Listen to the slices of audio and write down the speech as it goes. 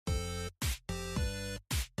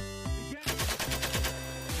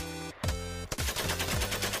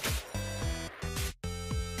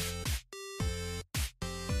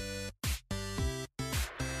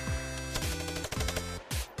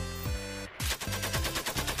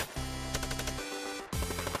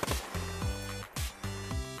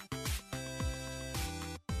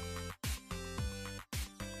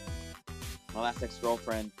my last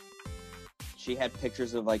ex-girlfriend, she had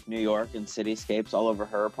pictures of like New York and cityscapes all over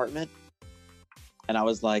her apartment. And I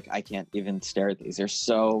was like, I can't even stare at these. They're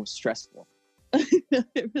so stressful.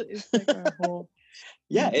 It really is like our whole.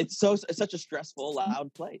 Yeah, it's such a stressful,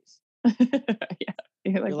 loud place. Yeah.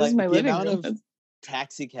 You're like, this is my the living amount room. of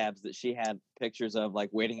taxi cabs that she had pictures of, like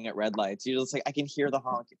waiting at red lights. You're just like, I can hear the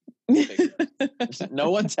honking.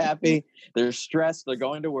 No one's happy. They're stressed. They're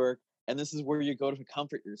going to work, and this is where you go to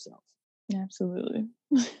comfort yourself. Absolutely.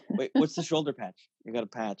 Wait, what's the shoulder patch? You got a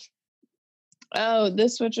patch. Oh,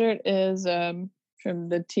 this sweatshirt is from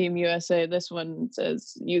the Team USA. This one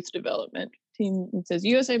says youth development team. It says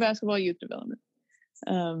USA basketball youth development.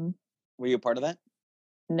 Were you a part of that?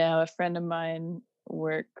 No, a friend of mine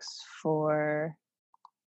works for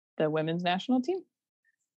the women's national team.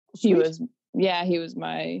 Sweet. He was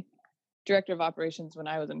my director of operations when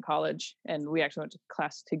I was in college, and we actually went to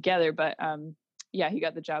class together. But he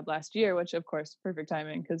got the job last year, which of course, perfect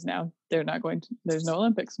timing because now they're not going to. There's no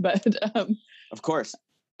Olympics, but of course.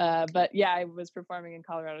 But yeah, I was performing in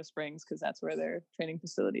Colorado Springs because that's where their training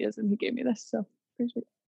facility is, and he gave me this. So appreciate it.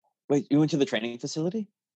 Wait, you went to the training facility?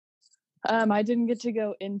 I didn't get to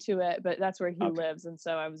go into it, but that's where he lives, and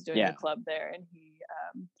so I was doing the club there, and he.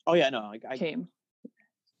 I came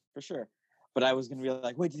for sure. But I was gonna be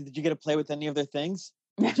like, wait, did you get to play with any of their things?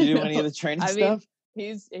 Did you do any of the training stuff?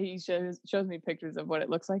 He shows me pictures of what it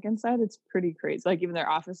looks like inside. It's pretty crazy. Like even their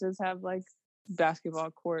offices have like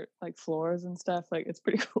basketball court like floors and stuff. Like it's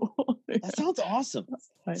pretty cool. That sounds awesome.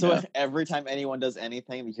 So every time anyone does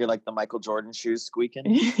anything, you hear like the Michael Jordan shoes squeaking.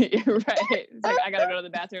 You're right. It's like I gotta go to the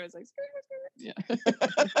bathroom. It's like yeah.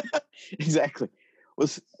 Exactly.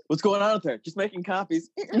 What's going on out there? Just making copies.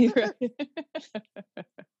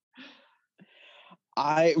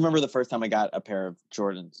 I remember the first time I got a pair of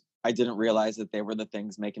Jordans. I didn't realize that they were the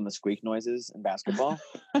things making the squeak noises in basketball.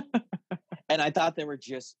 And I thought they were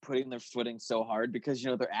just putting their footing so hard because,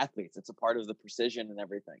 they're athletes. It's a part of the precision and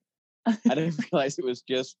everything. I didn't realize it was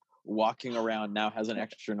just walking around now has an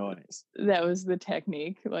extra noise. That was the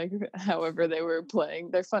technique. Like, however they were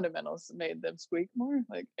playing, their fundamentals made them squeak more.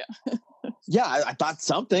 Like, yeah. Yeah, I thought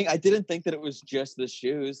something. I didn't think that it was just the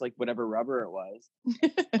shoes, like whatever rubber it was.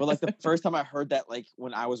 But like the first time I heard that, like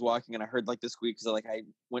when I was walking and I heard like the squeak, because like I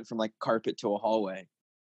went from like carpet to a hallway.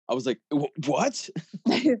 I was like, what?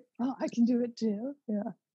 Oh, I can do it too.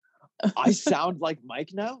 Yeah. I sound like Mike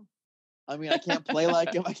now. I mean, I can't play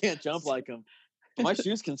like him. I can't jump like him. But my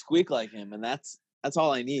shoes can squeak like him, and that's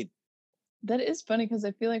all I need. That is funny because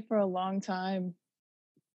I feel like for a long time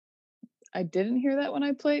I didn't hear that when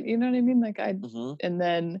I played. You know what I mean? Like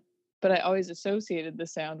but I always associated the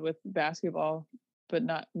sound with basketball, but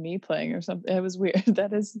not me playing or something. It was weird.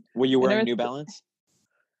 That is. Were you wearing New Balance?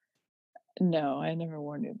 No, I never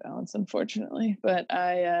wore New Balance, unfortunately. But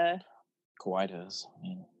I. Kawhi does.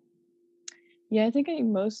 Yeah, I think I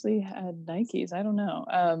mostly had Nikes. I don't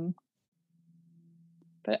know.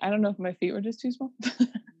 But I don't know if my feet were just too small.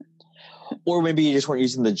 Or maybe you just weren't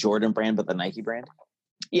using the Jordan brand, but the Nike brand?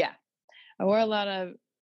 Yeah. I wore a lot of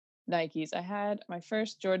Nikes. I had my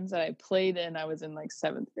first Jordans that I played in. I was in like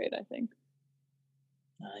 7th grade, I think.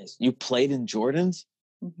 Nice. You played in Jordans?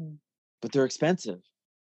 Mm-hmm. But they're expensive.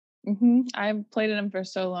 Mm-hmm. I played in them for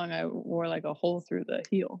so long, I wore like a hole through the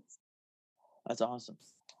heel. That's awesome.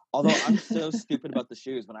 Although I'm so stupid about the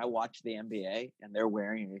shoes. When I watch the NBA and they're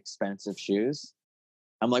wearing expensive shoes,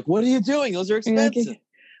 I'm like, what are you doing? Those are expensive.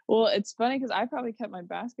 Well, it's funny because I probably kept my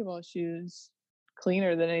basketball shoes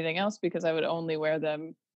cleaner than anything else because I would only wear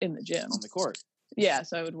them in the gym. On the court. Yeah,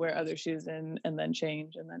 so I would wear other shoes in and then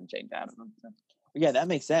change out of them. So. Yeah, that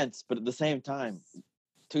makes sense. But at the same time,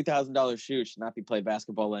 $2,000 shoes should not be played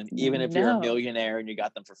basketball in, even if you're a millionaire and you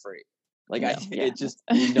got them for free. Like, it just,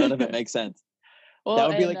 none of it makes sense. Well, that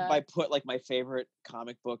would be like if I put like my favorite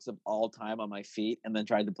comic books of all time on my feet and then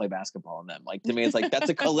tried to play basketball in them. Like, to me, it's like, that's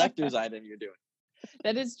a collector's item you're doing.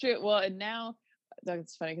 That is true. Well, and now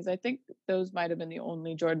that's funny because I think those might have been the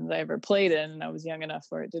only Jordans I ever played in, and I was young enough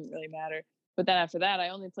where it didn't really matter. But then after that, I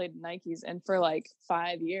only played Nikes, and for like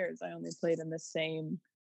 5 years, I only played in the same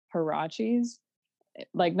Huaraches,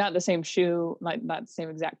 like not the same shoe, like not the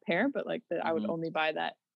same exact pair, but like that I would only buy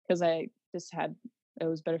that because I just had it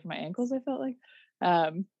was better for my ankles. I felt like.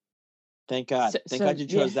 Thank God. Thank God you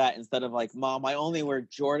chose that instead of like, Mom, I only wear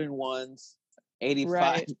Jordan 1s, 85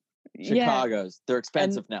 right. Chicago's. They're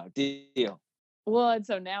expensive now. Deal. Well, and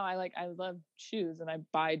so now I love shoes and I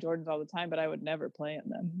buy Jordans all the time, but I would never play in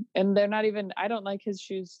them. And they're not even, I don't like his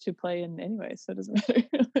shoes to play in anyway, so it doesn't matter.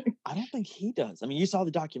 I don't think he does. I mean, you saw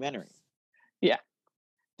the documentary. Yeah.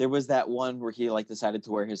 There was that one where he like decided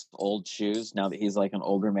to wear his old shoes now that he's like an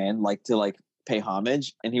older man, like to like pay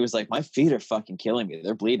homage, and he was like, my feet are fucking killing me.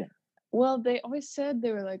 They're bleeding. Well, they always said,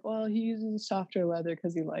 they were like, well, he uses softer leather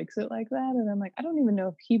because he likes it like that. And I'm like, I don't even know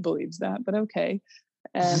if he believes that, but okay.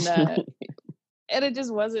 And and it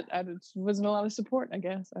just wasn't, wasn't a lot of support, I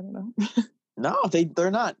guess. I don't know. No,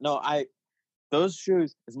 they're not. No, those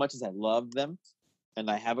shoes, as much as I love them,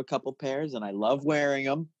 and I have a couple pairs and I love wearing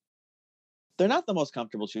them, they're not the most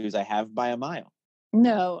comfortable shoes I have by a mile.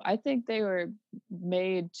 No, I think they were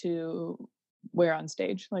made to wear on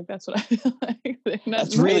stage. Like, that's what I feel like.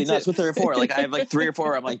 That's what they're for. Like, I have like 3 or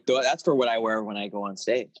 4. I'm like, that's for what I wear when I go on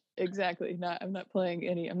stage. Exactly. I'm not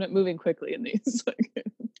moving quickly in these.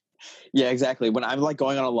 Yeah, exactly. When I'm like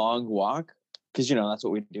going on a long walk, because that's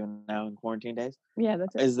what we do now in quarantine days. Yeah,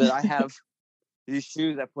 that's it. Is that I have these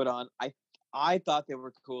shoes I put on. I thought they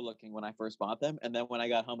were cool looking when I first bought them, and then when I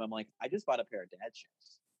got home, I'm like, I just bought a pair of dad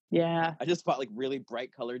shoes. Yeah. I just bought like really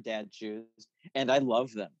bright colored dad shoes, and I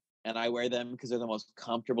love them, and I wear them because they're the most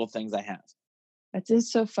comfortable things I have. It's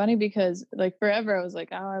just so funny because like forever I was like,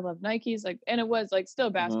 oh, I love Nikes, like, and it was like still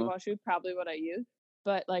a basketball shoe, probably what I use.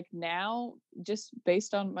 But like now, just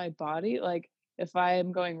based on my body, like if I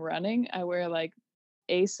am going running, I wear like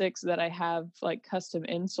Asics that I have like custom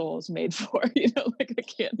insoles made for, like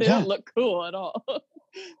they don't look cool at all.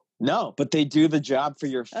 No, but they do the job for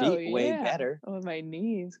your feet way better. Oh, my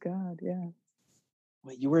knees, God, yeah.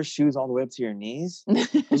 Wait, you wear shoes all the way up to your knees?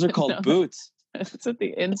 Those are called boots. That's what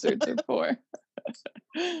the inserts are for.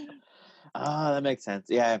 That makes sense.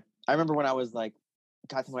 Yeah, I remember when I was like,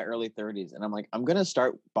 got to my early 30s, and I'm like, I'm gonna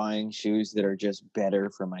start buying shoes that are just better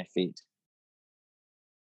for my feet.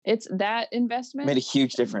 It's that investment made a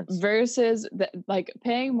huge difference versus like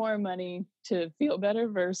paying more money to feel better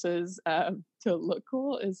versus to look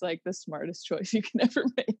cool is like the smartest choice you can ever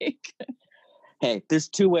make. Hey, there's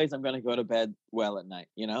 2 ways I'm going to go to bed well at night.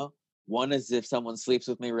 One is if someone sleeps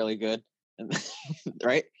with me really good,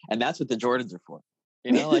 right? And that's what the Jordans are for.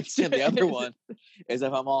 The other one is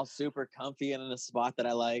if I'm all super comfy and in a spot that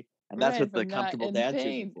I like, and that's what the comfortable dad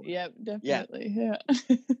shoes are for. Yep, definitely. Yeah.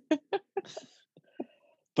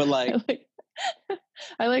 But like,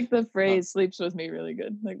 I like the phrase "sleeps with me" really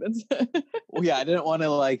good. Like that's. Well, yeah, I didn't want to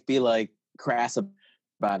like be like crass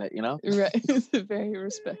about it, Right, it's very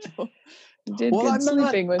respectful. You did good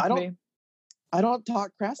sleeping with me. I don't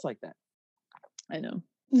talk crass like that. I know.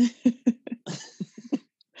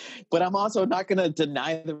 But I'm also not going to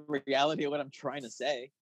deny the reality of what I'm trying to say.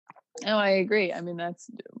 Oh, I agree. I mean, that's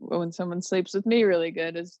when someone sleeps with me really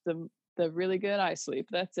good is the really good eye sleep.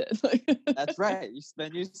 That's it. That's right.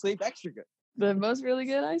 Then you sleep extra good. The most really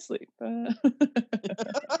good eye sleep. That's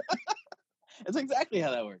exactly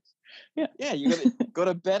how that works. Yeah. Yeah, you gotta go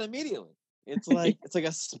to bed immediately. It's like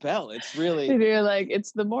a spell. It's really. You're like,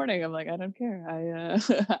 it's the morning. I'm like, I don't care.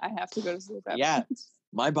 I have to go to sleep. Yeah,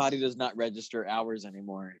 my body does not register hours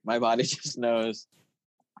anymore. My body just knows.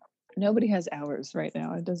 Nobody has hours right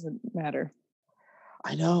now. It doesn't matter.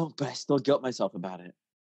 I know, but I still guilt myself about it.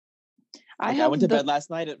 I went to bed last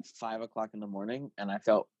night at 5:00 in the morning, and I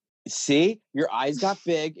felt, see, your eyes got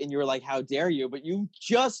big, and you were like, how dare you? But you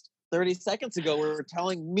just 30 seconds ago were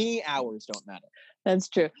telling me hours don't matter. That's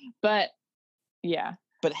true. But yeah.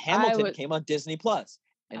 But Hamilton came on Disney Plus.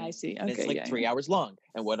 I see. Okay, it's like 3 hours long.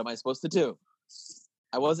 And what am I supposed to do?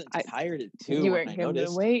 I wasn't tired at 2. You weren't going to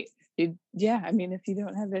wait. Yeah, I mean, if you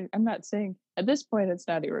don't have it, I'm not saying at this point it's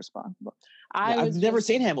not irresponsible. I've never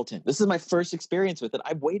seen Hamilton. This is my first experience with it.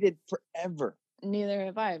 I've waited forever. Neither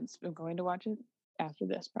have I. I'm going to watch it after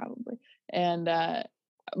this probably. And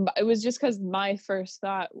it was just because my first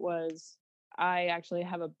thought was I actually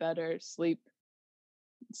have a better sleep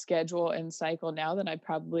schedule and cycle now than I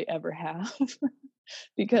probably ever have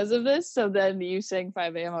because of this. So then you saying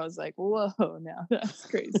 5 a.m. I was like, whoa, now that's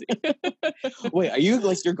crazy. Wait, are you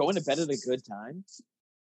like, you're going to bed at a good time?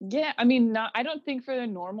 Yeah, I mean, I don't think for a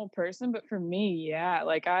normal person, but for me, yeah.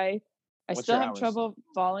 Like I still have trouble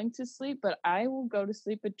falling to sleep, but I will go to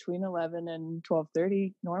sleep between 11 and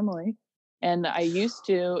 12:30 normally. And it used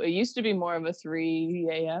to be more of a 3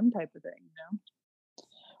 a.m. type of thing,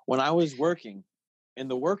 When I was working in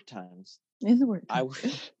the work times, I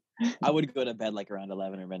would go to bed like around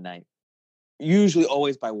 11 or midnight, usually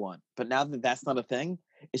always by 1. But now that that's not a thing,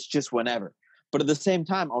 it's just whenever. But at the same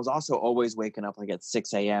time, I was also always waking up like at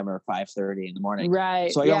 6 a.m. or 5:30 in the morning. Right.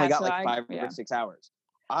 So I only got 5 or 6 hours.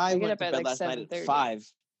 I went to bed like last night at 5.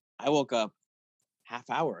 I woke up half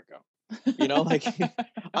hour ago. Like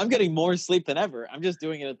I'm getting more sleep than ever. I'm just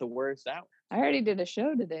doing it at the worst hour. I already did a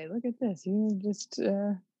show today. Look at this. You just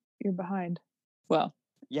you're behind. Well,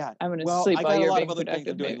 yeah. I'm going to sleep while you're being productive. I got a lot of other things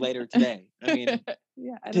I'm doing later today. I mean,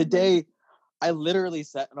 yeah. Today I literally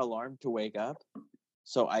set an alarm to wake up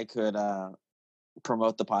so I could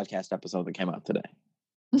promote the podcast episode that came out today.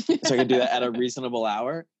 So I could do that at a reasonable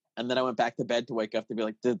hour. And then I went back to bed to wake up to be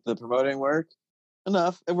like, did the promoting work?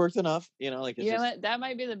 Enough. It worked enough. Like it's what? That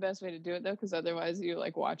might be the best way to do it though, because otherwise you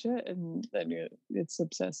like watch it and then it's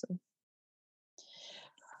obsessive.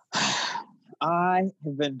 I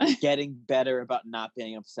have been getting better about not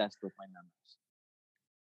being obsessed with my numbers.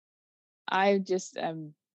 I just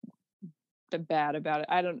am bad about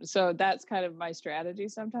it. So that's kind of my strategy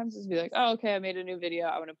sometimes, is be like, oh, okay, I made a new video,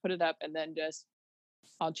 I want to put it up, and then just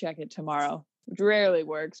I'll check it tomorrow, which rarely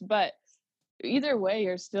works, but either way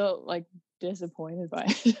you're still like disappointed by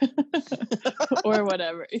it or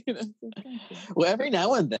whatever. Well, every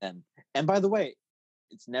now and then, and by the way,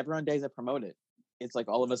 it's never on days I promote it. It's like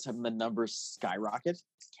all of a sudden the numbers skyrocket.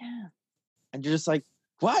 Yeah. And you're just like,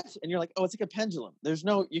 what? And you're like, oh, it's like a pendulum.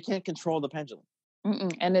 You can't control the pendulum.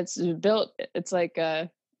 And it's like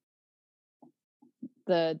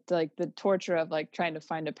the torture of like trying to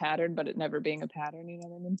find a pattern, but it never being a pattern. You know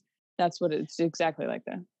what I mean? That's what it's exactly like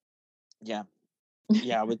that. Yeah.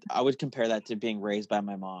 Yeah. I would compare that to being raised by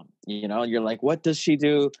my mom, you're like, what does she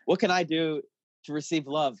do? What can I do to receive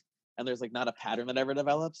love? And there's like not a pattern that ever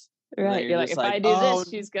develops. Right. You're like, if I do this,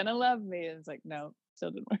 she's going to love me. And it's like, no,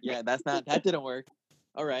 still didn't work. Yeah. That didn't work.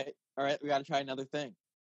 All right. We got to try another thing.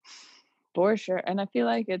 For sure. And I feel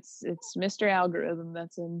like it's Mr. Algorithm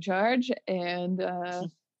that's in charge. And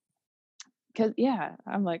because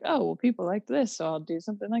I'm like, oh, well, people like this, so I'll do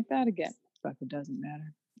something like that again. But it doesn't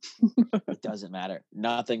matter. It doesn't matter.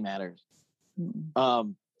 Nothing matters.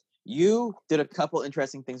 Mm-mm. You did a couple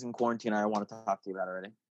interesting things in quarantine I want to talk to you about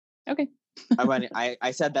already. Okay.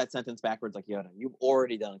 I said that sentence backwards like Yoda. You've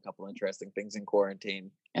already done a couple interesting things in quarantine.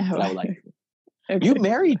 But I would like okay. You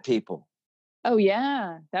married people. Oh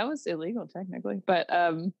yeah, that was illegal technically, but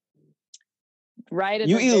right.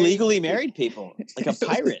 You illegally married people like a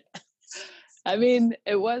pirate. I mean,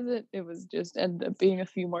 it wasn't. It was just ended up being a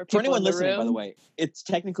few more people. For anyone in the listening, room. By the way, it's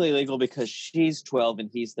technically illegal because she's 12 and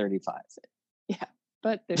he's 35. Yeah,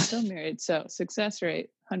 but they're still married, so success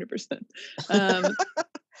rate 100%.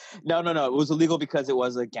 No. It was illegal because it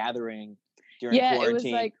was a gathering during quarantine. It was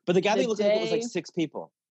like, but the gathering looked like it was like 6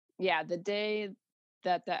 people. Yeah, the day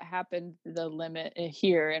that happened, the limit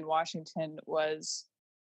here in Washington was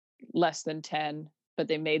less than 10, but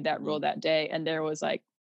they made that rule that day, and there was like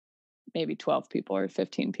maybe 12 people or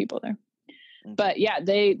 15 people there. Okay. But yeah,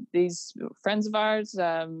 these friends of ours,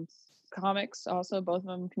 comics, also both of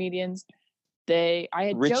them comedians. I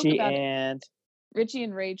had joked about it. Richie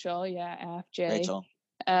and Rachel, AFJ. Rachel.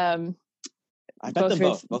 I met them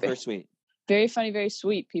both. Both very sweet. Very funny, very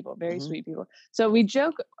sweet people. Very sweet people. So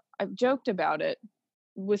I've joked about it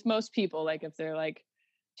with most people, like if they're like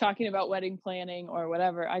talking about wedding planning or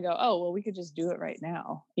whatever, I go, oh, well, we could just do it right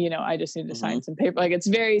now. I just need to sign some paper. Like, it's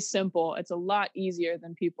very simple. It's a lot easier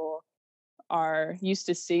than people are used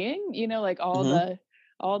to seeing, like all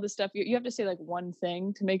the stuff. You have to say like one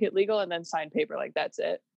thing to make it legal and then sign paper. Like, that's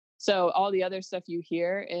it. So all the other stuff you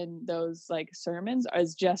hear in those like sermons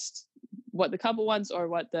is just what the couple wants, or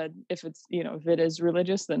if it is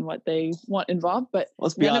religious, then what they want involved. But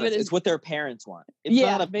let's be honest, it's what their parents want. It's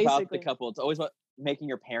not about the couple. It's always about making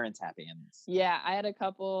your parents happy. Yeah, I had a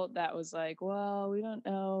couple that was like, well, we don't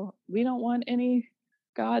know. We don't want any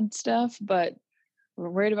God stuff, but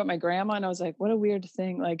we're worried about my grandma. And I was like, what a weird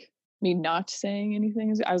thing. Like, me not saying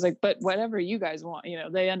anything. I was like, but whatever you guys want.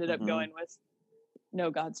 They ended up going with no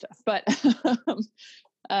God stuff. But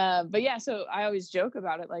but yeah, so I always joke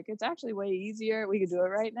about it, like, it's actually way easier. We could do it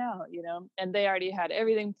right now, and they already had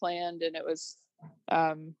everything planned, and it was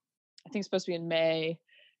I think supposed to be in May,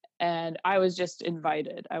 and I was just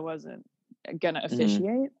invited. I wasn't gonna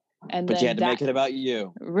officiate. But you had to make it about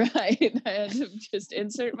you. Right. I had to just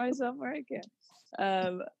insert myself where I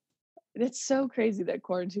can. It's so crazy that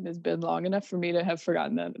quarantine has been long enough for me to have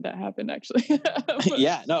forgotten that happened, actually.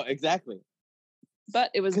 Yeah, no, exactly.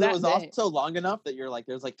 But it was also long enough that you're like,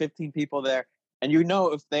 there's like 15 people there, and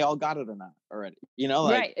if they all got it or not already,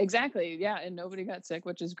 right, exactly. Yeah, and nobody got sick,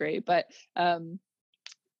 which is great. But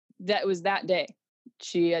that was that day.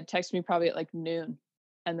 She had texted me probably at like noon,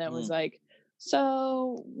 and then was like,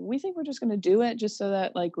 so we think we're just going to do it just so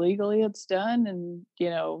that like legally it's done, and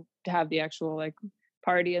to have the actual like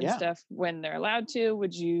party and stuff when they're allowed to.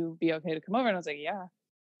 Would you be okay to come over? And I was like, yeah.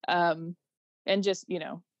 And just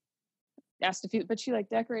asked a few, but she like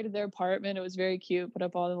decorated their apartment. It was very cute, put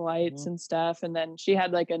up all the lights and stuff. And then she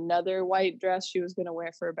had like another white dress she was going to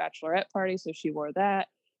wear for a bachelorette party, so she wore that.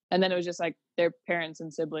 And then it was just like their parents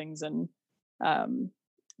and siblings and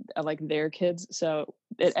like their kids. So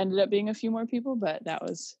it ended up being a few more people, but that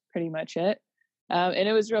was pretty much it. And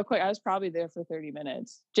it was real quick. I was probably there for 30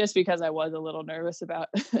 minutes just because I was a little nervous about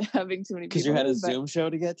having too many people. Because you had a Zoom show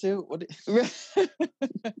to get to? What?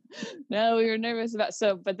 No, we were nervous about,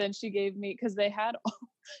 but then she gave me, because they had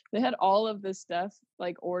all of this stuff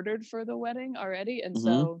like ordered for the wedding already. And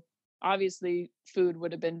so obviously food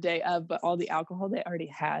would have been day of, but all the alcohol they already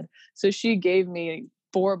had. So she gave me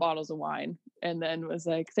 4 bottles of wine and then was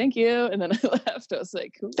like, thank you. And then I left. I was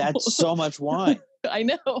like, cool. That's so much wine. I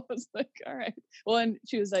know. I was like, all right. Well, and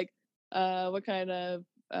she was like, what kind of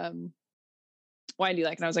wine do you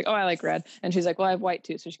like? And I was like, oh, I like red. And she's like, well, I have white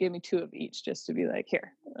too. So she gave me 2 of each just to be like,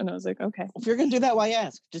 here. And I was like, okay. If you're going to do that, why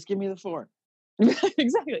ask? Just give me the 4.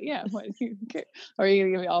 Exactly. Yeah. Why do you care? Or are you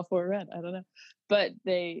going to give me all 4 red? I don't know. But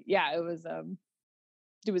it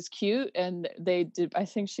was cute. And they did, I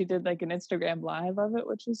think she did like an Instagram live of it,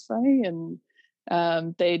 which was funny. And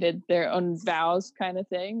they did their own vows kind of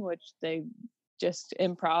thing, which they just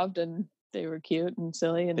improv'd, and they were cute and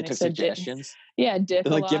silly. And they took said suggestions. Dip.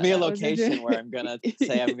 Like, give me a location where I'm gonna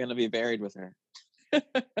say I'm gonna be buried with her.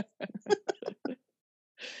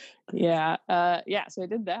 Yeah. So I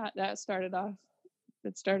did that. It started off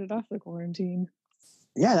the quarantine.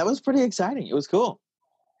 Yeah, that was pretty exciting. It was cool.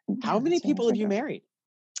 How many people have you married?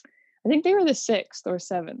 I think they were the 6th or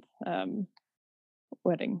 7th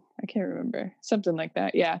wedding. I can't remember. Something like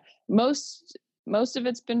that. Yeah. Most of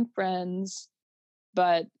it's been friends,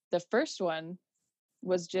 but the first one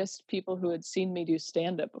was just people who had seen me do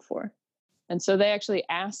stand-up before. And so they actually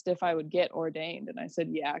asked if I would get ordained. And I said,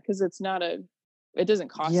 yeah, because it doesn't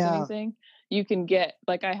cost anything. You can get,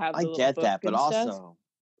 like, I get that, but also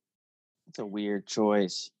it's a weird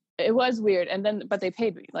choice. It was weird. And then, but they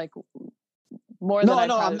paid me like more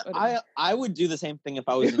than I would do the same thing if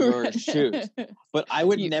I was in your shoes, but I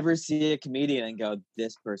would never see a comedian and go,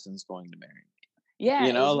 this person's going to marry me. Yeah,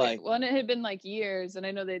 it had been like years, and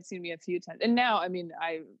I know they'd seen me a few times. And now, I mean,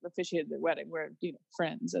 I officiated their wedding. We're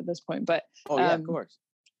friends at this point, but of course,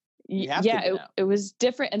 it was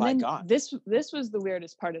different. And then this was the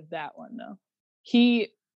weirdest part of that one, though.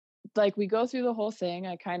 We go through the whole thing.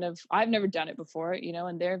 I've never done it before,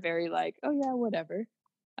 and they're very like, oh yeah, whatever.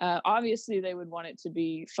 Obviously, they would want it to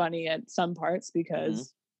be funny at some parts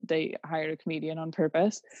because they hired a comedian on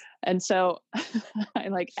purpose. And so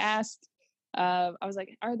I asked, I was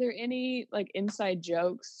like, are there any inside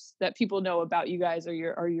jokes that people know about you guys or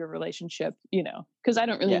your relationship, because I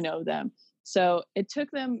don't really know them. So it took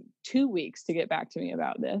them 2 weeks to get back to me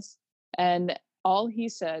about this. And all he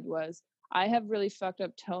said was, I have really fucked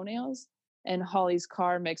up toenails and Holly's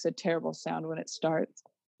car makes a terrible sound when it starts.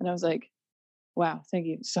 And I was like, wow, thank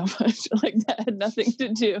you so much. That had nothing to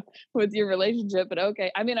do with your relationship, but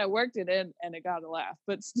okay. I mean, I worked it in and it got a laugh,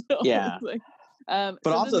 but still. Yeah. But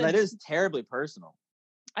so also that is terribly personal.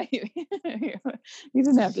 You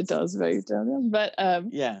didn't have to tell us about your toenails, but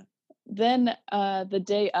then the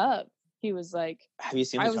day up, he was like, have you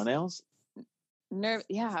seen the toenails?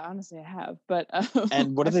 Yeah, honestly, I have. But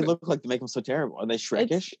and what do they look like to make them so terrible? Are they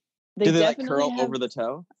Shrekish? Do they curl over the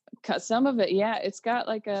toe? Some of it, yeah. It's got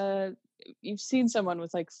you've seen someone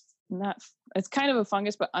with it's kind of a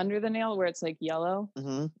fungus, but under the nail where it's yellow.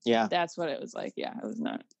 Mm-hmm. Yeah, that's what it was like. Yeah, it was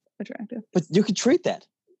not attractive. But you could treat that.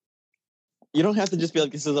 You don't have to just be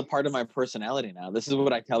like, this is a part of my personality now. This is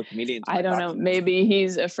what I tell comedians. I don't know. Maybe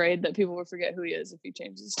he's afraid that people will forget who he is if he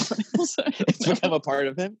changes toenails. It's become a part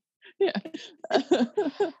of him. Yeah.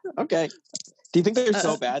 Okay. Do you think they're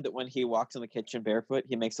so bad that when he walks in the kitchen barefoot,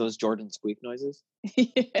 he makes those Jordan squeak noises?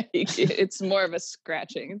 Yeah, it's more of a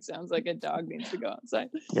scratching. It sounds like a dog needs to go outside.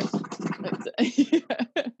 Yeah.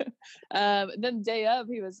 Then day of,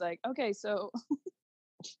 he was like, okay, so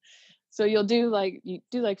you'll do 5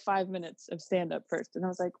 minutes of stand up first. And I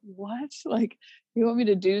was like, what? You want me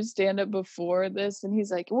to do stand up before this? And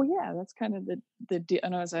he's like, well, yeah, that's kind of the deal.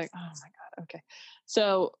 And I was like, oh my God. Okay.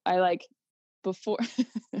 So I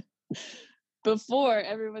before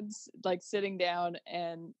everyone's sitting down,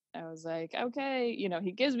 and I was like, okay,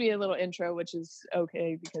 he gives me a little intro, which is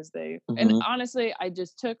okay because and honestly, I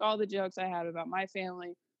just took all the jokes I had about my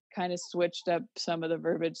family, kind of switched up some of the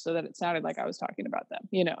verbiage so that it sounded like I was talking about them,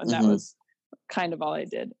 and that was kind of all I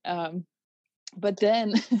did. But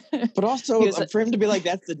then, but also for him to be like,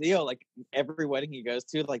 that's the deal. Every wedding he goes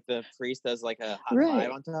to, the priest does a high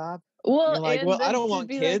five on top. Well, I don't want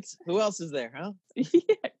kids. Who else is there, huh?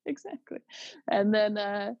 Yeah, exactly. And then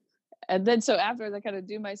so after I kind of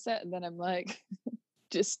do my set, and then I'm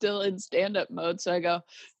just still in stand-up mode. So I go,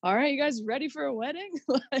 all right, you guys ready for a wedding?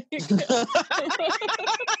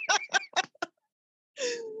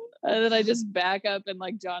 And then I just back up and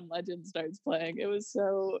John Legend starts playing. It was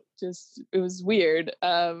it was weird. It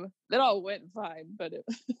all went fine, but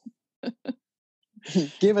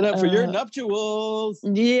Give it up for your nuptials.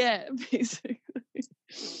 Yeah, basically.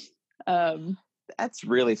 That's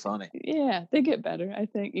really funny. Yeah, they get better, I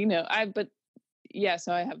think.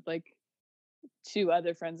 So I have like 2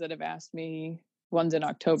 other friends that have asked me. One's in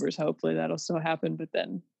October, so hopefully that'll still happen. But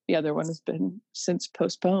then the other one has been since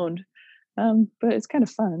postponed. But it's kind of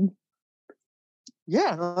fun.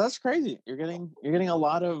 Yeah, no, that's crazy. You're getting a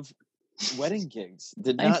lot of wedding gigs.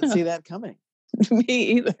 Did not see that coming. Me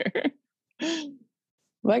either.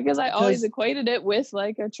 Because I always equated it with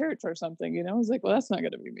like a church or something. I was like, well, that's not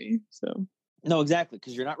going to be me. So no, exactly,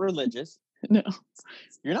 because you're not religious. No,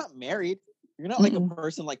 you're not married. You're not like a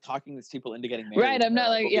person like talking these people into getting married. Right. I'm not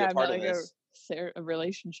like I'm not like a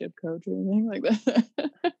relationship coach or anything like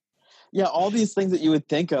that. Yeah, all these things that you would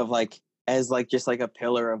think of like as like just like a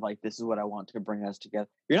pillar of like this is what I want to bring us together.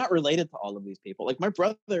 You're not related to all of these people. Like my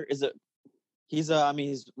brother he's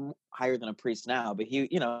higher than a priest now, but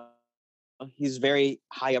he's very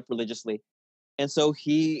high up religiously, and so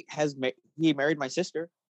he married my sister,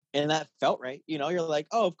 and that felt right. You're like,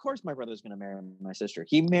 oh, of course my brother's gonna marry my sister.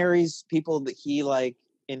 He marries people that he like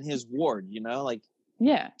in his ward. Like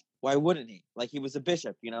yeah. Why wouldn't he? Like he was a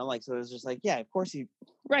bishop, like so. It was just like, yeah, of course he.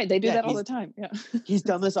 Right, they do that all the time. Yeah, he's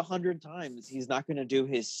done this 100 times. He's not going to do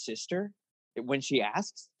his sister when she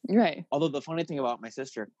asks. Right. Although the funny thing about my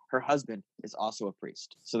sister, her husband is also a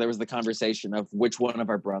priest. So there was the conversation of which one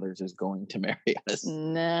of our brothers is going to marry us.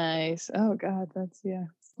 Nice. Oh God, that's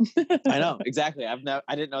I know, exactly. I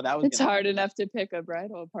didn't know that was. It's hard enough to pick a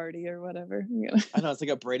bridal party or whatever. I know, it's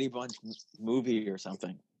like a Brady Bunch movie or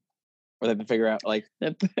something. Or they can figure out like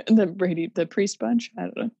the priest bunch. I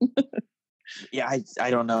don't know. Yeah,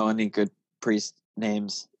 I don't know any good priest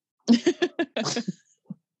names.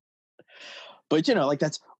 But like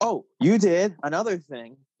that's you did another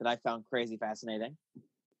thing that I found crazy fascinating.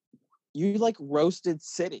 You like roasted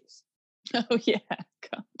cities. Oh yeah.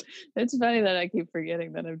 God. It's funny that I keep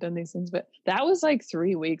forgetting that I've done these things, but that was like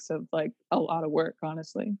 3 weeks of like a lot of work,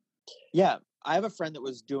 honestly. Yeah. I have a friend that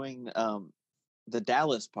was doing the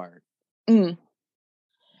Dallas part. Mm.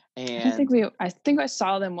 And I think I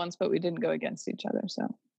saw them once, but we didn't go against each other. So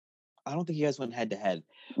I don't think you guys went head to head.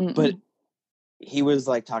 But he was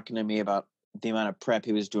like talking to me about the amount of prep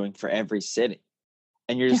he was doing for every city.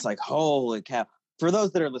 And you're just like, holy cow. For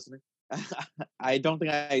those that are listening, I don't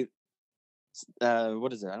think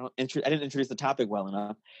what is it? I didn't introduce the topic well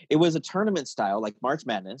enough. It was a tournament style, like March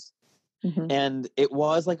Madness. Mm-hmm. And it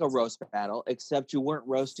was like a roast battle, except you weren't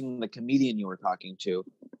roasting the comedian you were talking to.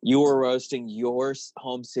 You were roasting your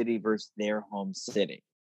home city versus their home city.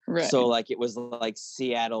 Right. So like it was like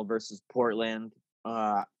Seattle versus Portland.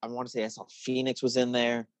 I want to say I saw Phoenix was in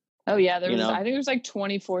there. Oh yeah, I think there was like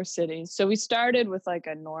 24 cities. So we started with like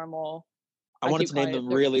a normal. I wanted to name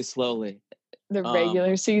them really slowly. The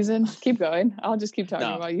regular season. Keep going. I'll just keep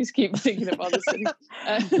talking while you keep thinking of all the cities.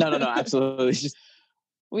 No, absolutely. Just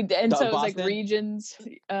so it was like regions.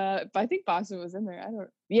 I think Boston was in there. I don't.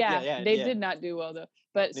 Yeah, they did not do well though.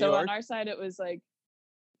 But so on our side, it was like,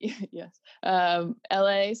 yes,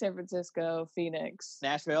 L.A., San Francisco, Phoenix,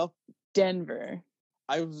 Nashville, Denver.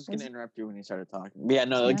 I was just going to interrupt you when you started talking. Yeah,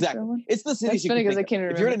 no, exactly. It's the cities. That's funny because I can't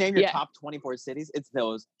remember. If you were to name your top 24 cities, it's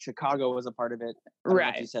those. Chicago was a part of it. I don't know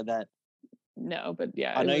if you said that. No, but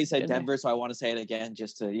yeah. I know you said Denver, so I want to say it again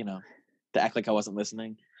just to, to act like I wasn't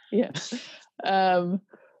listening. Yeah.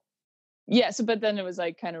 So but then it was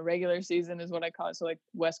like kind of regular season is what I call it. So like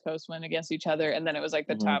West Coast went against each other, and then it was like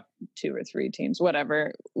the top 2 or 3 teams,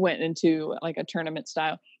 whatever, went into like a tournament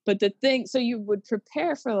style. But the thing, so you would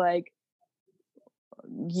prepare for like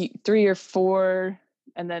 3 or 4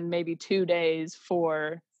 and then maybe 2 days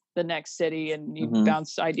for the next city, and you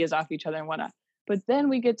bounce ideas off each other and whatnot. But then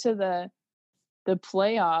we get to the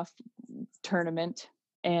playoff tournament,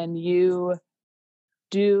 and you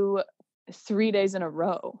do 3 days in a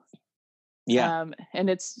row. Yeah. And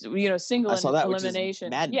it's, single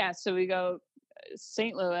elimination. Yeah. So we go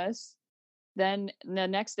St. Louis, then the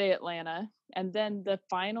next day Atlanta, and then the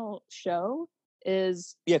final show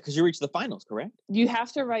is. Yeah, because you reached the finals, correct? You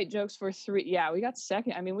have to write jokes for 3. Yeah, we got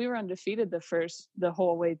second. I mean, we were undefeated the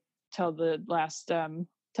whole way till the last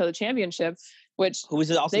till the championship. Who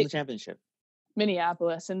was also in the championship?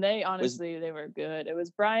 Minneapolis, and they honestly they were good. It was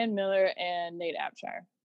Brian Miller and Nate Abshire.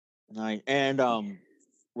 Nice. And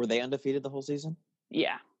were they undefeated the whole season?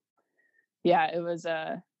 Yeah, it was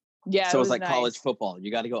So it was like nice. College football. You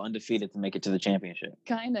got to go undefeated to make it to the championship.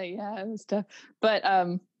 Kind of, yeah. It was tough, but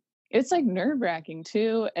it's like nerve-wracking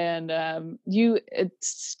too, and it's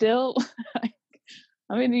still.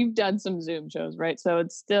 I mean, you've done some Zoom shows, right? So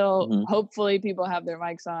it's still hopefully people have their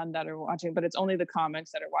mics on that are watching, but it's only the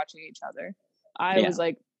comics that are watching each other. I was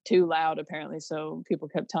like too loud apparently, so people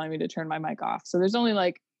kept telling me to turn my mic off. So there's only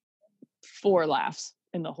like 4 laughs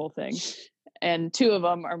in the whole thing, and 2 of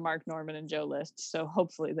them are Mark Norman and Joe List, so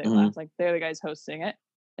hopefully they laugh, like they're the guys hosting it.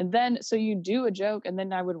 And then so you do a joke, and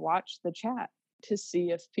then I would watch the chat to see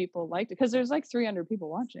if people liked it, because there's like 300 people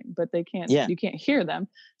watching, but they can't you can't hear them,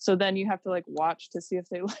 so then you have to like watch to see if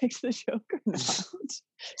they like the joke or not.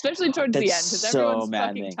 Especially towards the end, because everyone's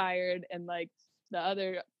fucking tired and like the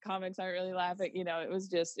other comics aren't really laughing, you know. It was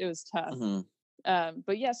tough.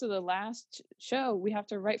 But yeah, so the last show we have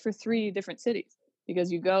to write for 3 different cities,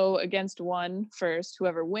 because you go against one first,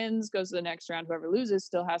 whoever wins goes to the next round, whoever loses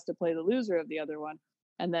still has to play the loser of the other one,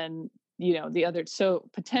 and then, you know, the other, so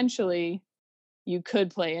potentially you could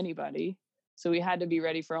play anybody. So we had to be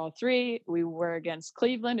ready for all 3. We were against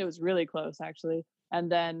Cleveland. It was really close actually.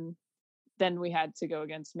 And then we had to go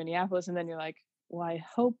against Minneapolis, and then you're like, well, I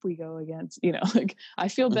hope we go against, you know, like I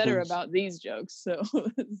feel better about these jokes. So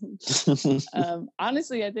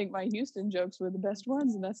honestly, I think my Houston jokes were the best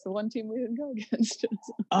ones, and that's the one team we didn't go against.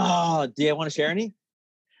 Oh, do you want to share any?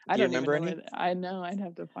 I don't remember any. I know, I'd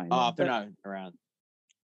have to find them. Oh, if they're not around.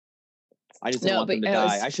 I just didn't want them to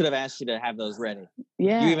die. I should have asked you to have those ready.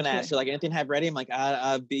 Yeah. You even asked, you're like, anything have ready? I'm like,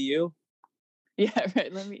 BU. Yeah,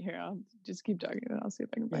 right. Let me hear. I'll just keep talking about it. I'll see if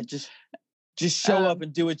I can find. Just show up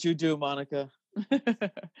and do what you do, Monica. But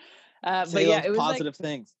yeah, it was positive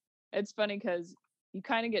things. It's funny because you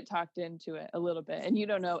kind of get talked into it a little bit, and you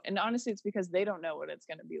don't know. And honestly, it's because they don't know what it's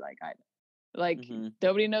going to be like either. Like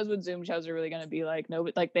nobody knows what Zoom shows are really going to be like.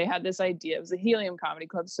 Nobody, like they had this idea. It was a Helium Comedy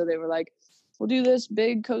Club, so they were like, we'll do this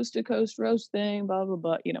big coast to coast roast thing, blah blah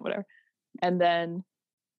blah, you know, whatever. And then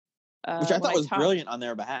which I thought was brilliant on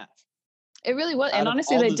their behalf. It really was. And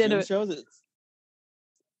honestly, they did a shows.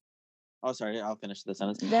 Oh, sorry, I'll finish the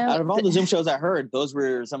sentence. Out of all the Zoom shows I heard, those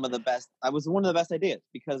were some of the best. I was one of the best ideas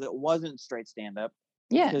because it wasn't straight stand-up.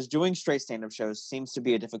 Yeah. Because doing straight stand-up shows seems to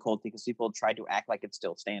be a difficulty because people try to act like it's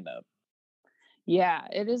still stand-up. Yeah,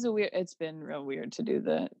 it's been real weird to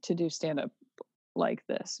do stand-up like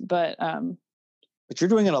this. But you're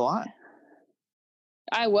doing it a lot.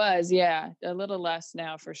 I was, yeah. A little less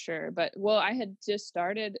now for sure. But well, I had just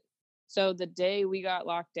started. So the day we got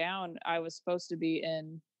locked down, I was supposed to be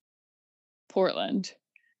in Portland,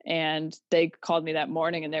 and they called me that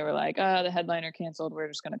morning and they were like, the headliner canceled, we're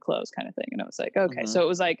just going to close, kind of thing. And I was like, okay. So it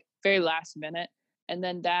was like very last minute. And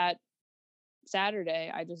then that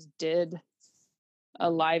Saturday I just did a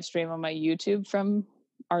live stream on my YouTube from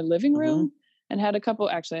our living room and had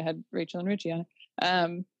I had Rachel and Richie on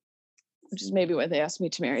it, which is maybe why they asked me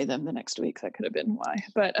to marry them the next week. That could have been why,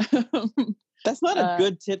 but that's not a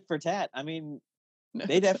good tit for tat. I mean,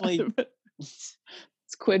 they definitely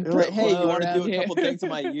quid pro like, hey, you want to do a couple here. things on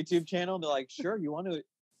my YouTube channel? They're like, sure. You want to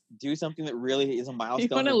do something that really is a milestone?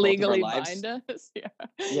 You want to legally bind us?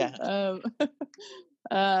 Yeah.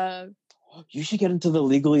 You should get into the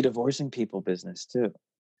legally divorcing people business too.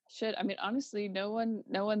 I mean, honestly, no one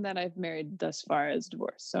that I've married thus far is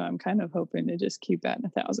divorced, so I'm kind of hoping to just keep that in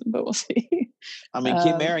 1,000, but we'll see. I mean,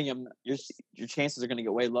 keep marrying them. Your chances are going to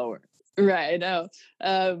get way lower. Right, I know.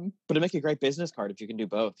 But it'd make a great business card if you can do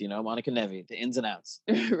both, you know, Monica Nevi, the ins and outs.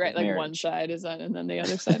 Right, like marriage. One side is on and then the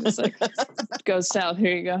other side is like goes south.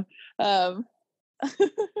 Here you go.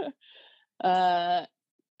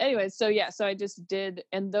 Anyway, so I just did,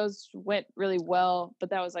 and those went really well, but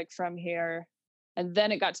that was like from here. And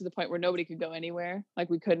then it got to the point where nobody could go anywhere. Like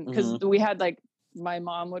we couldn't, because we had like my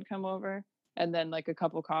mom would come over and then like a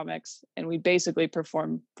couple comics, and we basically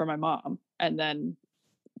perform for my mom and then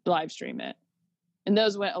live stream it. And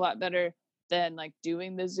those went a lot better than like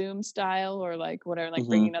doing the Zoom style or like whatever, like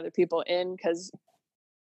bringing other people in, because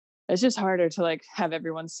it's just harder to like have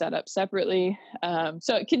everyone set up separately.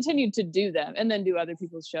 So it continued to do them and then do other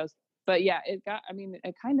people's shows. But yeah, it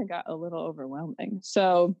kind of got a little overwhelming.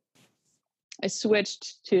 So I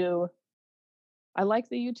switched to, I like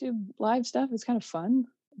the YouTube live stuff. It's kind of fun,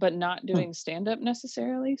 but not doing stand-up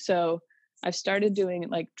necessarily. So I've started doing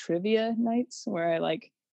like trivia nights where I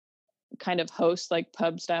like kind of host like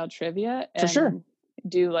pub style trivia. And for sure.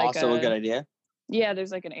 Do like also a good idea. Yeah,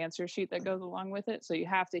 there's like an answer sheet that goes along with it. So you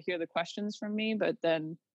have to hear the questions from me, but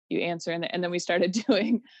then you answer. And then we started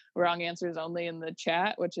doing wrong answers only in the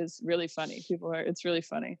chat, which is really funny. It's really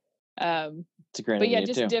funny. It's a great but idea yeah,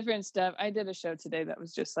 just too. Different stuff. I did a show today that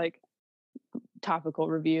was just like topical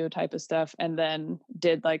review type of stuff, and then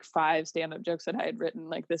did like 5 stand-up jokes that I had written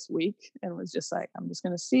like this week, and was just like, I'm just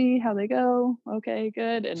gonna see how they go. Okay,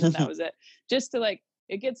 good. And then that was it. Just to like,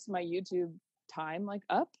 it gets my YouTube time like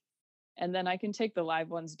up, and then I can take the live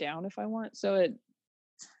ones down if I want. So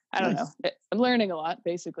I don't know. I'm learning a lot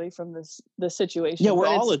basically from the situation. Yeah, we're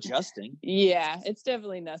all adjusting. Yeah, it's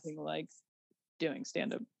definitely nothing like doing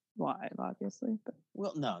stand-up live, obviously. But.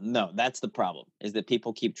 Well, no, that's the problem. Is that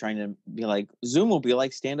people keep trying to be like, Zoom will be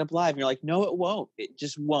like stand-up live, and you're like, no, it won't. It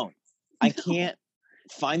just won't. I can't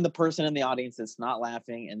find the person in the audience that's not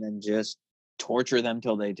laughing and then just torture them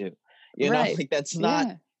till they do. You know, like that's not.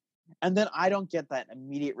 Yeah. And then I don't get that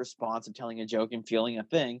immediate response of telling a joke and feeling a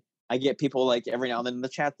thing. I get people like every now and then in the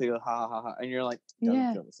chat, they go, ha, ha, ha. And you're like,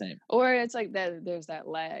 doesn't feel the same. Or it's like that. There's that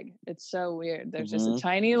lag. It's so weird. There's just a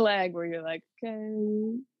tiny lag where you're like,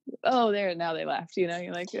 okay, oh, now they laughed. You know,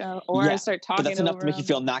 you're like, or I start talking. But that's enough to make you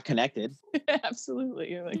feel not connected.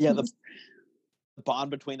 Absolutely. You're like, the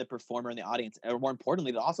bond between the performer and the audience, or more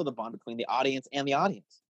importantly, also the bond between the audience and the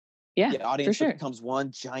audience. Yeah, the audience becomes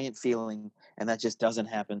one giant feeling, and that just doesn't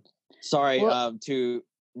happen. Sorry to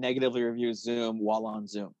negatively review Zoom while on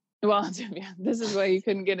Zoom. Well, yeah, this is why you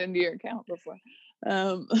couldn't get into your account before.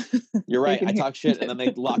 You're right. I talk shit, and then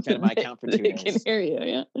they lock out of my account for 2 days. They can hear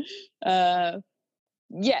you. Yeah.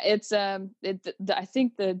 Yeah. It's I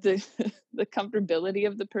think the comfortability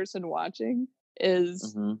of the person watching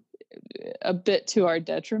is a bit to our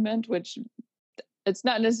detriment, which it's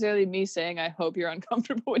not necessarily me saying I hope you're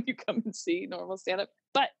uncomfortable when you come and see normal stand-up,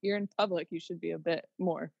 but you're in public. You should be a bit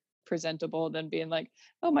more presentable than being like,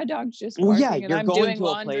 oh, my dog's just barking and I'm doing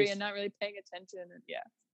laundry and not really paying attention. And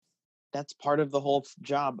that's part of the whole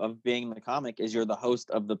job of being the comic, is you're the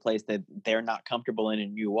host of the place that they're not comfortable in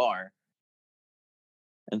and you are.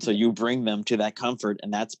 And so you bring them to that comfort,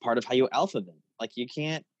 and that's part of how you alpha them. Like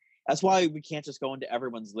that's why we can't just go into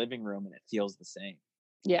everyone's living room and it feels the same.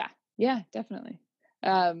 Yeah, definitely.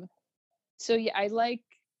 So yeah, I like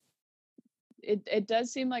it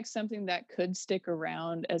does seem like something that could stick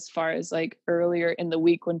around as far as like earlier in the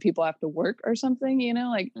week when people have to work or something, you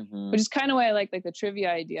know, like which is kind of why I like the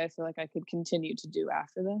trivia idea. I feel like I could continue to do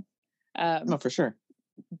after that. No, for sure.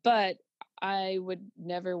 But I would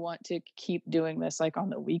never want to keep doing this like on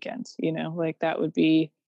the weekends, you know, like that would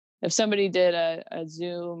be if somebody did a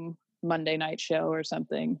Zoom Monday night show or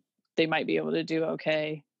something, they might be able to do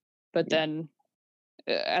okay. But then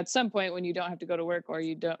at some point when you don't have to go to work, or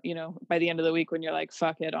you don't, you know, by the end of the week when you're like,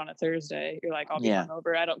 fuck it, on a Thursday, you're like, I'll be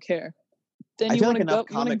hungover, I don't care. Then you want to go,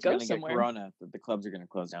 somewhere. Corona, the clubs are going to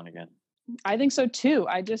close down again. I think so too.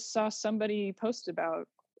 I just saw somebody post about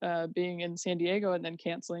being in San Diego and then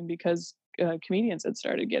canceling because comedians had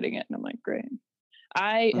started getting it. And I'm like, great.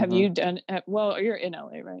 Have you done, well, you're in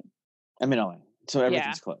LA, right? I'm in LA. So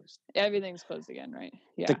everything's closed. Everything's closed again, right?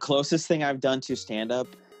 Yeah. The closest thing I've done to stand up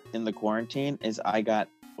in the quarantine is I got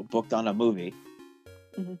booked on a movie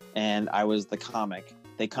and I was the comic.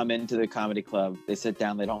 They come into the comedy club, they sit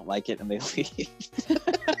down, they don't like it, and they leave.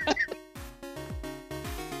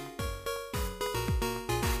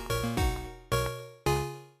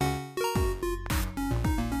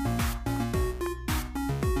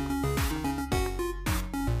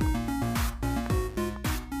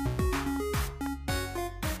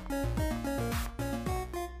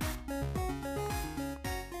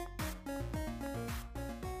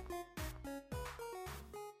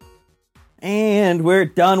 And we're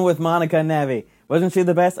done with Monica Nevi. Wasn't she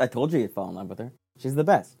the best? I told you you'd fall in love with her. She's the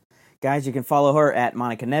best. Guys, you can follow her at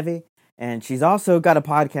Monica Nevi. And she's also got a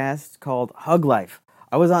podcast called Hug Life.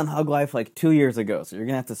 I was on Hug Life like 2 years ago, so you're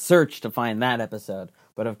going to have to search to find that episode.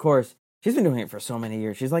 But of course, she's been doing it for so many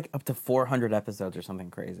years. She's like up to 400 episodes or something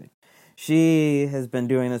crazy. She has been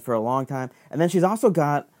doing this for a long time. And then she's also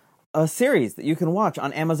got a series that you can watch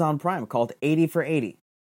on Amazon Prime called 80 for 80.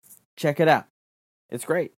 Check it out. It's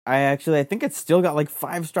great. I think it's still got like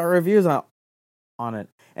 5-star reviews on it.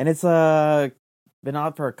 And it's been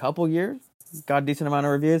out for a couple years. Got a decent amount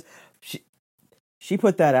of reviews. She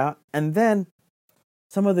put that out. And then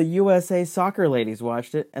some of the USA soccer ladies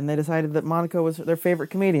watched it. And they decided that Monica was their favorite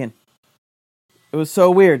comedian. It was so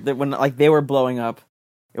weird that when like they were blowing up,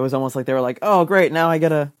 it was almost like they were like, oh, great. Now I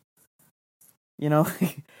gotta, you know,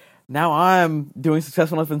 now I'm doing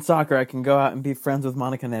successful enough in soccer. I can go out and be friends with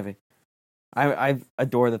Monica Nevi. I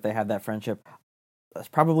adore that they had that friendship. That's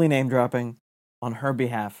probably name dropping on her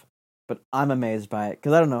behalf, but I'm amazed by it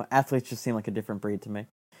because I don't know, athletes just seem like a different breed to me.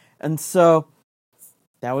 And so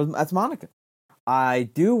that's Monica. I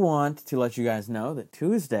do want to let you guys know that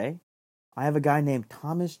Tuesday I have a guy named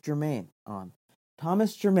Thomas Germain on.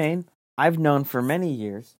 Thomas Germain, I've known for many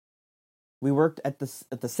years. We worked at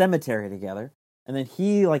the cemetery together, and then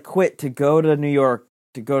he like quit to go to New York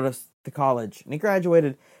to go to college, and he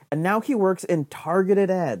graduated. And now he works in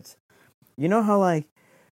targeted ads. You know how like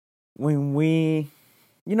when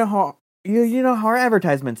you know how our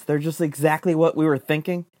advertisements, they're just exactly what we were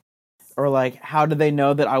thinking. or like, how did they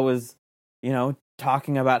know that I was,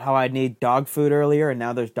 talking about how I need dog food earlier and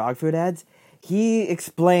now there's dog food ads? He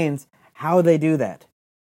explains how they do that.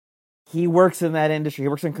 He works in that industry. He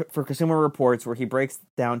works for Consumer Reports, where he breaks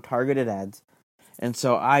down targeted ads. And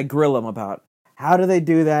so I grill him about, how do they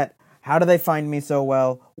do that? How do they find me so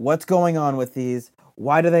well? What's going on with these?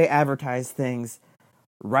 Why do they advertise things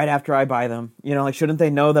right after I buy them? Shouldn't they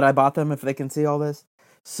know that I bought them if they can see all this?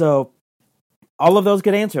 So all of those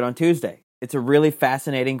get answered on Tuesday. It's a really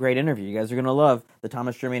fascinating, great interview. You guys are going to love the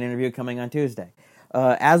Thomas Jermaine interview coming on Tuesday.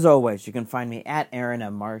 As always, you can find me at Aaron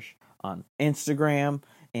M. Marsh on Instagram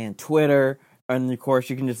and Twitter. And, of course,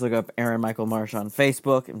 you can just look up Aaron Michael Marsh on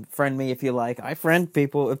Facebook and friend me if you like. I friend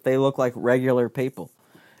people if they look like regular people.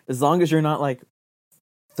 As long as you're not like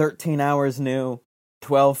 13 hours new,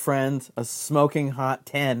 12 friends, a smoking hot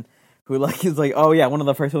 10 who is like, oh yeah, one of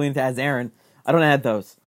the first people to add Aaron. I don't add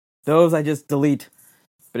those. Those I just delete.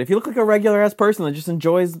 But if you look like a regular ass person that just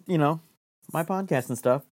enjoys, my podcast and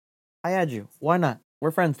stuff, I add you. Why not?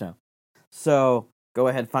 We're friends now. So go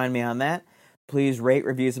ahead, find me on that. Please rate,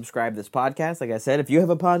 review, subscribe to this podcast. Like I said, if you have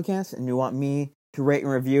a podcast and you want me to rate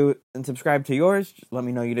and review and subscribe to yours, just let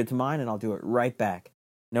me know you did to mine and I'll do it right back.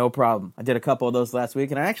 No problem. I did a couple of those last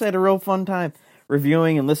week and I actually had a real fun time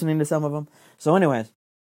reviewing and listening to some of them. So anyways,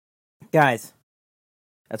 guys,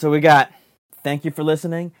 that's what we got. Thank you for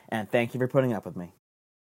listening and thank you for putting up with me.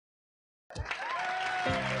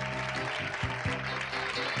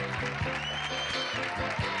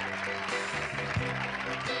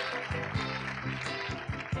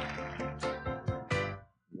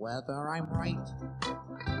 Whether I'm right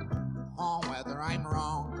or whether I'm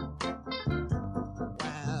wrong,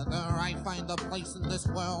 whether I find a place in this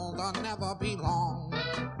world I'll never belong,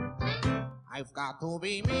 I've got to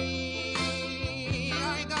be me,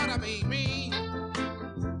 I gotta be me.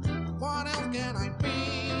 What else can I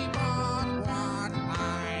be but what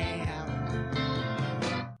I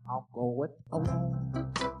am? I'll go it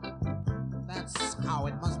alone, that's how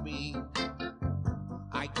it must be.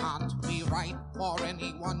 I can't be right for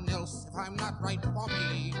anyone else if I'm not right for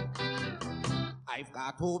me. I've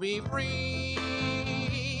got to be free,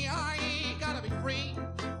 I gotta be free.